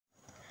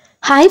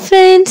Hi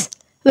friends,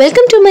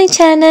 welcome to my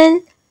channel.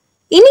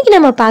 இன்னைக்கு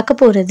நம்ம பார்க்க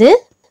போறது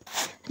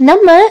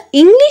நம்ம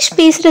இங்கிலீஷ்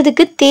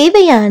பேசுறதுக்கு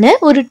தேவையான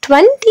ஒரு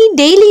 20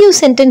 டெய்லி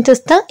யூஸ்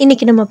சென்டென்சஸ் தான்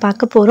இன்னைக்கு நம்ம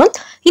பார்க்க போறோம்.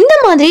 இந்த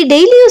மாதிரி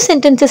டெய்லி யூஸ்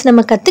சென்டென்சஸ்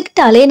நம்ம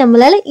கத்துக்கிட்டாலே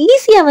நம்மளால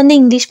ஈஸியா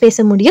இங்கிலீஷ்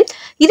பேச முடியும்.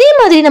 இதே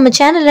மாதிரி நம்ம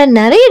சேனல்ல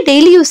நிறைய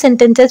டெய்லி யூஸ்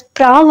சென்டென்சஸ்,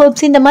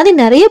 ப்ராவர்ப்ஸ் இந்த மாதிரி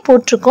நிறைய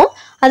போட்டிருக்கோம்.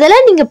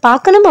 அதெல்லாம் நீங்க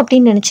பார்க்கணும்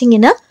அப்படின்னு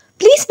நினைச்சீங்கன்னா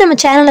ப்ளீஸ் நம்ம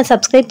சேனலை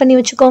சப்ஸ்கிரைப் பண்ணி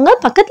வச்சுக்கோங்க.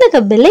 பக்கத்துல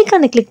இருக்க பெல்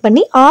ஐகானை கிளிக்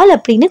பண்ணி ஆல்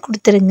அப்படின்னு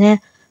கொடுத்துருங்க.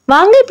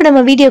 வாங்க இப்போ நம்ம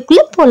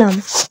வீடியோக்குள்ள போலாம்.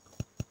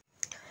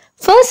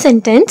 First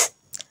sentence,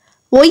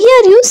 why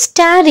are you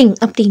staring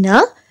அப்படின்னா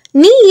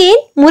நீ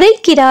ஏன்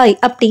முறைக்கிறாய்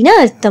அப்படின்னு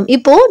அர்த்தம்.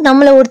 இப்போ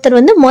நம்மள ஒருத்தர்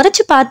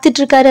முறைச்சு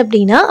பார்த்துட்டு இருக்காரு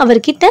அப்படின்னா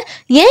அவர்கிட்ட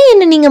ஏன்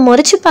என்ன நீங்க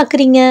முறைச்சு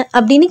பார்க்குறீங்க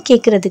அப்படின்னு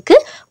கேட்கறதுக்கு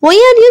why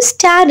are you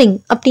staring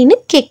அப்படின்னு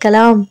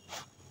கேட்கலாம்.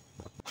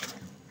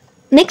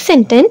 Next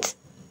sentence,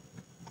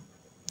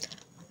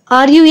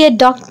 are you a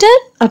doctor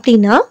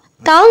அப்படின்னா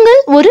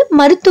தாங்கள் ஒரு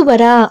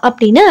மருத்துவரா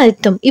அப்படின்னு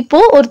அர்த்தம். இப்போ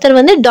ஒருத்தர்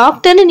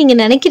டாக்டர்னு நீங்க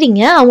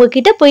நினைக்கிறீங்க, அவங்க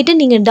கிட்ட போயிட்டு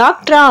நீங்க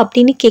டாக்டரா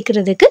அப்படின்னு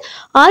கேட்கறதுக்கு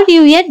ஆர்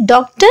யூ எ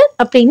டாக்டர்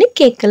அப்படின்னு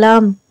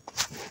கேட்கலாம்.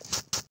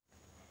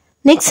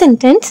 Next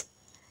sentence,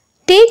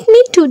 take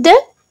me to the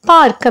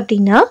park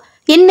அப்படின்னா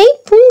என்னை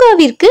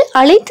பூங்காவிற்கு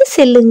அழைத்து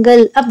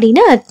செல்லுங்கள்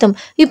அப்படின்னு அர்த்தம்.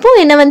 இப்போ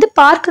என்னை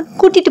பார்க்க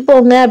கூட்டிட்டு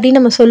போங்க அப்படின்னு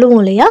நம்ம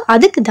சொல்லுவோம் இல்லையா,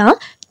 அதுக்கு தான்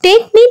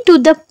take me to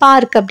the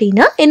park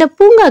அப்படின்னா என்னை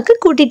பூங்காக்கு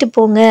கூட்டிட்டு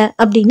போங்க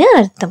அப்படின்னு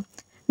அர்த்தம்.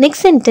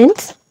 Next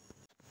sentence,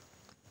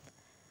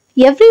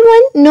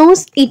 everyone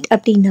knows it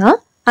அப்படின்னா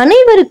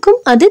அனைவருக்கும்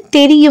அது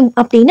தெரியும்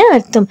அப்படின்னு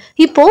அர்த்தம்.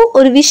 இப்போ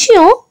ஒரு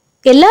விஷயம்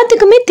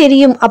எல்லாத்துக்குமே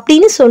தெரியும்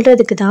அப்படின்னு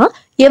சொல்றதுக்கு தான்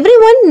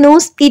எவ்ரிஒன்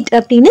நோஸ் இட்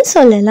அப்படின்னு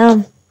சொல்லலாம்.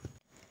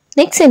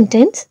 Next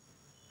sentence,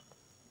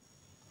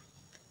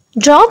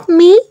 drop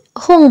me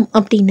home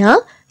அப்படின்னா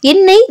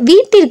என்னை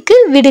வீட்டிற்கு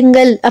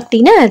விடுங்கள்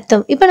அப்படின்னு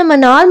அர்த்தம். இப்போ நம்ம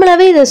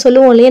நார்மலாகவே இதை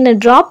சொல்லுவோம் இல்லையா, என்னை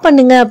ட்ராப்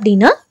பண்ணுங்க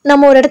அப்படின்னா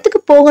நம்ம ஒரு இடத்துக்கு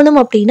போகணும்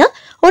அப்படின்னா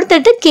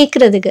ஒருத்தர்கிட்ட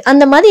கேட்கறதுக்கு,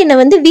 அந்த மாதிரி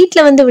என்னை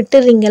வீட்டில்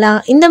விட்டுறீங்களா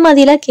இந்த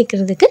மாதிரிலாம்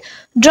கேட்கறதுக்கு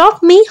ட்ராப்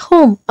மீ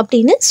ஹோம்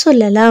அப்படின்னு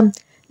சொல்லலாம்.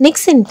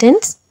 Next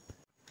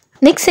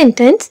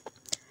sentence,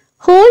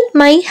 hold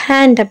my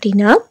hand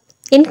அப்படின்னா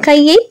என்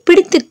கையை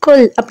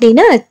பிடித்துக்கொள்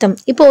அப்படின்னு அர்த்தம்.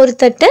 இப்போ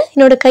ஒருத்தர்கிட்ட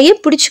என்னோட கையை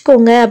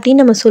பிடிச்சிக்கோங்க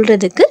அப்படின்னு நம்ம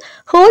சொல்றதுக்கு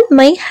ஹோல்ட்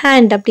மை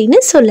ஹேண்ட் அப்படின்னு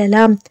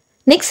சொல்லலாம்.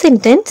 Next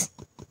sentence,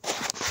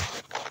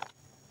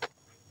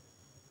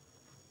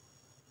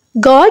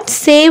 God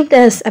saved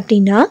us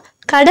அப்படின்னா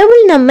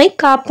கடவுள் நம்மை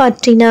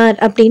காப்பாற்றினார்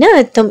அப்படின்னு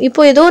அர்த்தம்.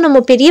 இப்போ ஏதோ நம்ம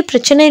பெரிய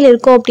பிரச்சனையில்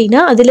இருக்கோம்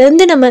அப்படின்னா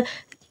அதுலேருந்து நம்ம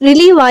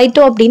ரிலீவ்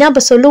ஆயிட்டோம் அப்படின்னா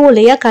அப்போ சொல்லுவோம்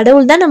இல்லையா,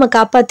 கடவுள் தான் நம்ம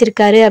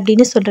காப்பாத்திருக்காரு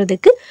அப்படின்னு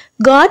சொல்றதுக்கு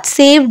God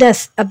saved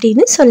us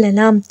அப்படின்னு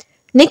சொல்லலாம்.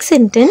 Next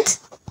sentence,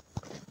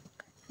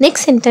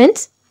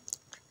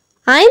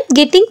 I am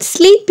getting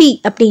sleepy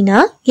அப்படின்னா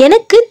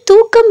எனக்கு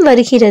தூக்கம்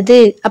வருகிறது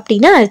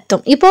அப்படின்னு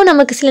அர்த்தம். இப்போ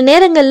நமக்கு சில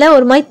நேரங்கள்ல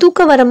ஒரு மாதிரி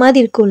தூக்கம் வர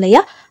மாதிரி இருக்கும்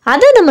இல்லையா,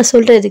 அதை நம்ம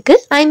சொல்றதுக்கு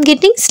I am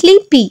getting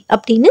sleepy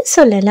அப்படின்னு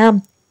சொல்லலாம்.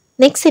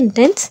 Next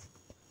sentence,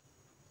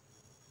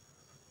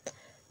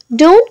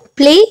 don't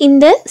play in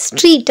the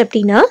street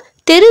அப்படின்னா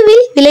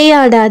தெருவில்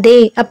விளையாடாதே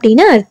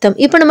அப்படின்னு அர்த்தம்.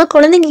 இப்போ நம்ம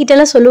குழந்தைங்க கிட்ட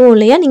எல்லாம் சொல்லுவோம்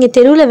இல்லையா, நீங்க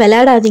தெருவில்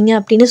விளையாடாதீங்க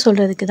அப்படின்னு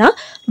சொல்றதுக்கு தான்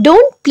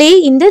don't play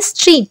in the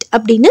street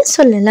அப்படின்னு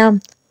சொல்லலாம்.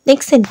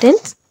 Next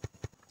sentence,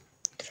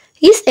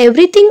 is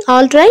everything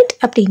all right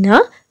அப்படின்னா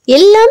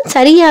எல்லாம்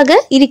சரியாக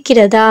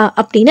இருக்கிறதா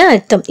அப்படின்னு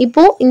அர்த்தம்.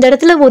 இப்போ இந்த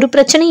இடத்துல ஒரு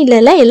பிரச்சனை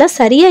இல்லைல்ல, எல்லாம்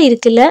சரியா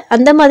இருக்குல்ல,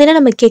 அந்த மாதிரி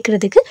நம்ம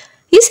கேட்கறதுக்கு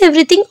இஸ்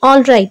எவ்ரிதிங்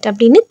ஆல் ரைட்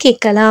அப்படின்னு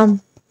கேட்கலாம்.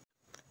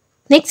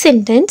 Next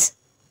sentence,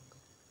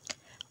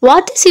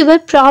 what is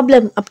your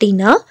problem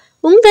அப்படின்னா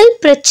உங்கள்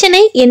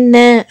பிரச்சனை என்ன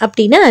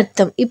அப்படின்னு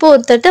அர்த்தம். இப்போ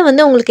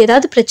ஒருத்தட்ட உங்களுக்கு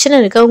ஏதாவது பிரச்சனை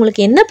இருக்கா,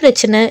 உங்களுக்கு என்ன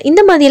பிரச்சனை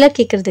இந்த மாதிரியெல்லாம்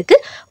கேட்கறதுக்கு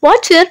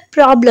வாட்ஸ் யுவர்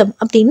ப்ராப்ளம்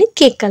அப்படின்னு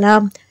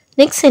கேட்கலாம்.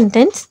 Next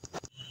sentence,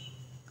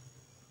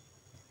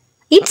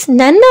 it's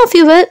none of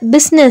your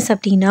business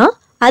அப்படின்னா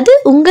அது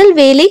உங்கள்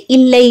வேலை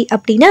இல்லை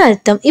அப்படின்னு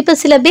அர்த்தம். இப்போ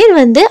சில பேர்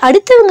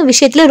அடுத்தவங்க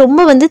விஷயத்துல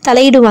ரொம்ப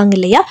தலையிடுவாங்க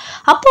இல்லையா,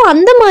 அப்போ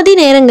அந்த மாதிரி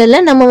நேரங்கள்ல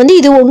நம்ம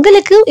இது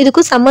உங்களுக்கு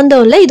இதுக்கும்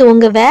சம்மந்தம் இல்லை, இது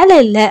உங்க வேலை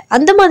இல்லை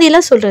அந்த மாதிரி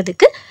எல்லாம்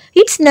சொல்றதுக்கு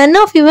it's none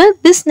of your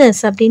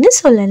business அப்படின்னு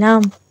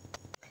சொல்லலாம்.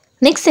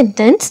 Next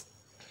sentence,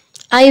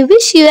 I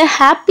wish you a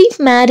happy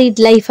married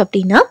life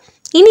அப்படின்னா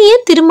இனிய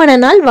திருமண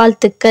நாள்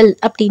வாழ்த்துக்கள்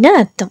அப்படின்னு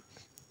அர்த்தம்.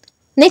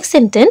 Next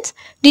sentence,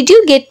 did you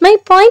get my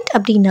point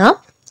அப்படின்னா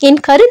என்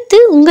கருத்து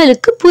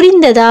உங்களுக்கு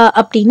புரிந்ததா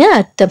அப்படின்னு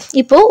அர்த்தம்.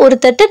 இப்போ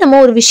ஒருத்தட்ட நம்ம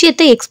ஒரு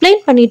விஷயத்தை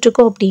எக்ஸ்பிளைன் பண்ணிட்டு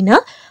இருக்கோம் அப்படின்னா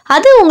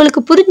அது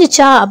உங்களுக்கு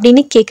புரிஞ்சுச்சா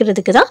அப்படின்னு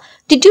கேட்கறதுக்கு தான்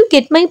did you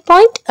get my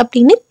point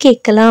அப்படின்னு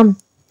கேட்கலாம்.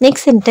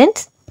 Next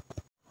sentence,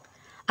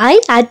 I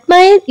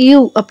admire you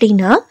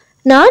அப்படின்னா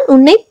நான்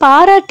உன்னை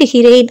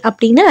பாராட்டுகிறேன்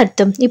அப்படின்னு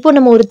அர்த்தம். இப்போ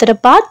நம்ம ஒருத்தரை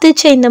பார்த்து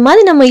இந்த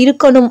மாதிரி நம்ம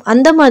இருக்கணும்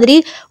அந்த மாதிரி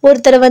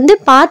ஒருத்தரை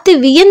பார்த்து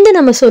வியந்து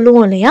நம்ம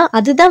சொல்லுவோம் இல்லையா,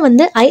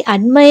 அதுதான் ஐ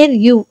அட்மயர்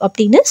யூ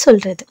அப்படின்னு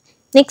சொல்றது.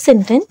 Next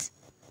sentence,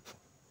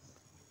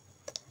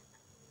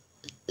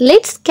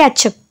 let's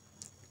catch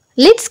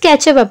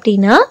up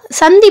அப்படின்னா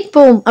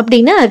சந்திப்போம்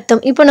அப்படின்னு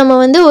அர்த்தம். இப்போ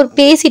நம்ம ஒரு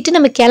பேசிட்டு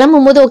நம்ம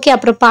கிளம்பும் போது ஓகே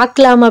அப்புறம்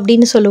பார்க்கலாம்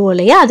அப்படின்னு சொல்லுவோம்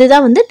இல்லையா,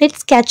 அதுதான்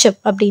லெட்ஸ் கேட்ச்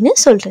அப் அப்படின்னு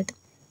சொல்றது.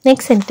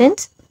 Next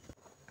sentence,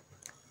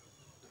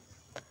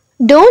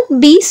 don't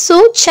be so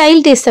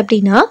childish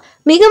அப்படின்னா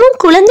மிகவும்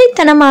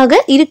குழந்தைத்தனமாக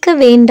இருக்க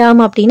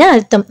வேண்டாம் அப்படின்னு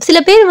அர்த்தம். சில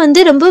பேர் வந்து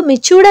ரொம்ப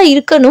மெச்சூர்டா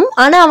இருக்கணும்,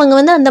 ஆனா அவங்க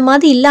வந்து அந்த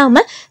மாதிரி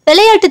இல்லாம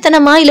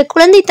விளையாட்டுத்தனமா இல்ல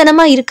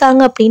குழந்தைத்தனமா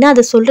இருக்காங்க அப்படின்னா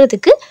அதை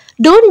சொல்றதுக்கு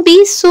டோன்ட் பி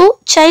சோ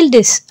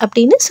சைல்டிஷ்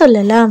அப்படின்னு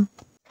சொல்லலாம்.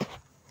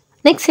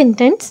 Next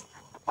sentence,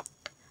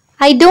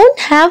 I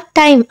don't have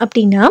time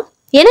அப்படின்னா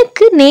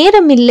எனக்கு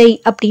நேரம் இல்லை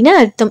அப்படின்னு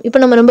அர்த்தம். இப்போ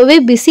நம்ம ரொம்பவே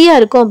பிஸியாக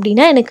இருக்கோம்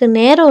அப்படின்னா எனக்கு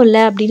நேரம்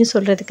இல்லை அப்படின்னு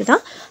சொல்கிறதுக்கு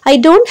தான் ஐ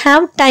டோன்ட்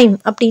ஹாவ் டைம்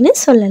அப்படின்னு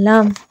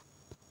சொல்லலாம்.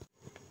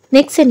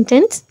 Next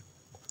sentence,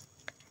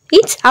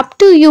 it's up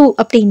to you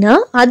அப்படின்னா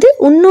அது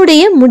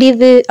உன்னுடைய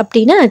முடிவு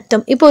அப்படின்னு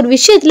அர்த்தம். இப்போ ஒரு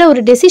விஷயத்தில்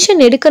ஒரு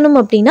டெசிஷன் எடுக்கணும்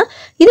அப்படின்னா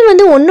இது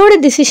வந்து உன்னோட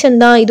டெசிஷன்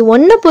தான், இது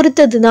ஒன்றை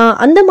பொறுத்தது தான்,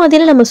 அந்த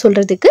மாதிரிலாம் நம்ம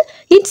சொல்கிறதுக்கு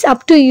இட்ஸ்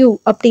அப் டு யூ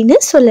அப்படின்னு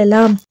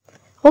சொல்லலாம்.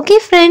 ஓகே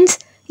ஃப்ரெண்ட்ஸ்,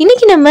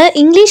 இன்றைக்கி நம்ம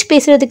இங்கிலீஷ்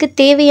பேசுகிறதுக்கு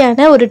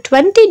தேவையான ஒரு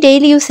 20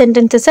 டெய்லி யூஸ்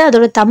சென்டென்சஸை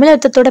அதோட தமிழ்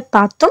அர்த்தத்தோட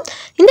பார்த்தோம்.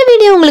 இந்த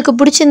வீடியோ உங்களுக்கு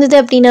பிடிச்சிருந்தது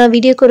அப்படின்னா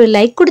வீடியோக்கு ஒரு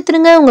லைக்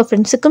கொடுத்துருங்க, உங்கள்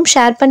ஃப்ரெண்ட்ஸுக்கும்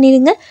ஷேர்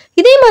பண்ணிடுங்க.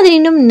 இதே மாதிரி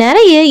இன்னும்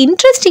நிறைய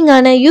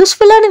இன்ட்ரெஸ்டிங்கான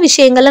யூஸ்ஃபுல்லான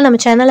விஷயங்கள்லாம்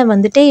நம்ம சேனலில்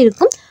வந்துட்டே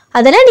இருக்கும்.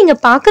 அதெல்லாம்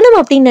நீங்கள் பார்க்கணும்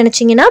அப்படின்னு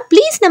நினச்சிங்கன்னா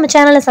ப்ளீஸ் நம்ம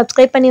சேனலை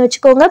சப்ஸ்கிரைப் பண்ணி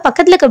வச்சுக்கோங்க.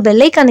 பக்கத்தில் இருக்க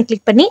பெல் ஐக்கானை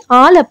கிளிக் பண்ணி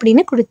ஆல்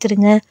அப்படின்னு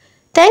கொடுத்துருங்க.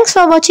 தேங்க்ஸ்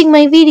ஃபார் வாட்சிங்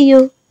மை வீடியோ.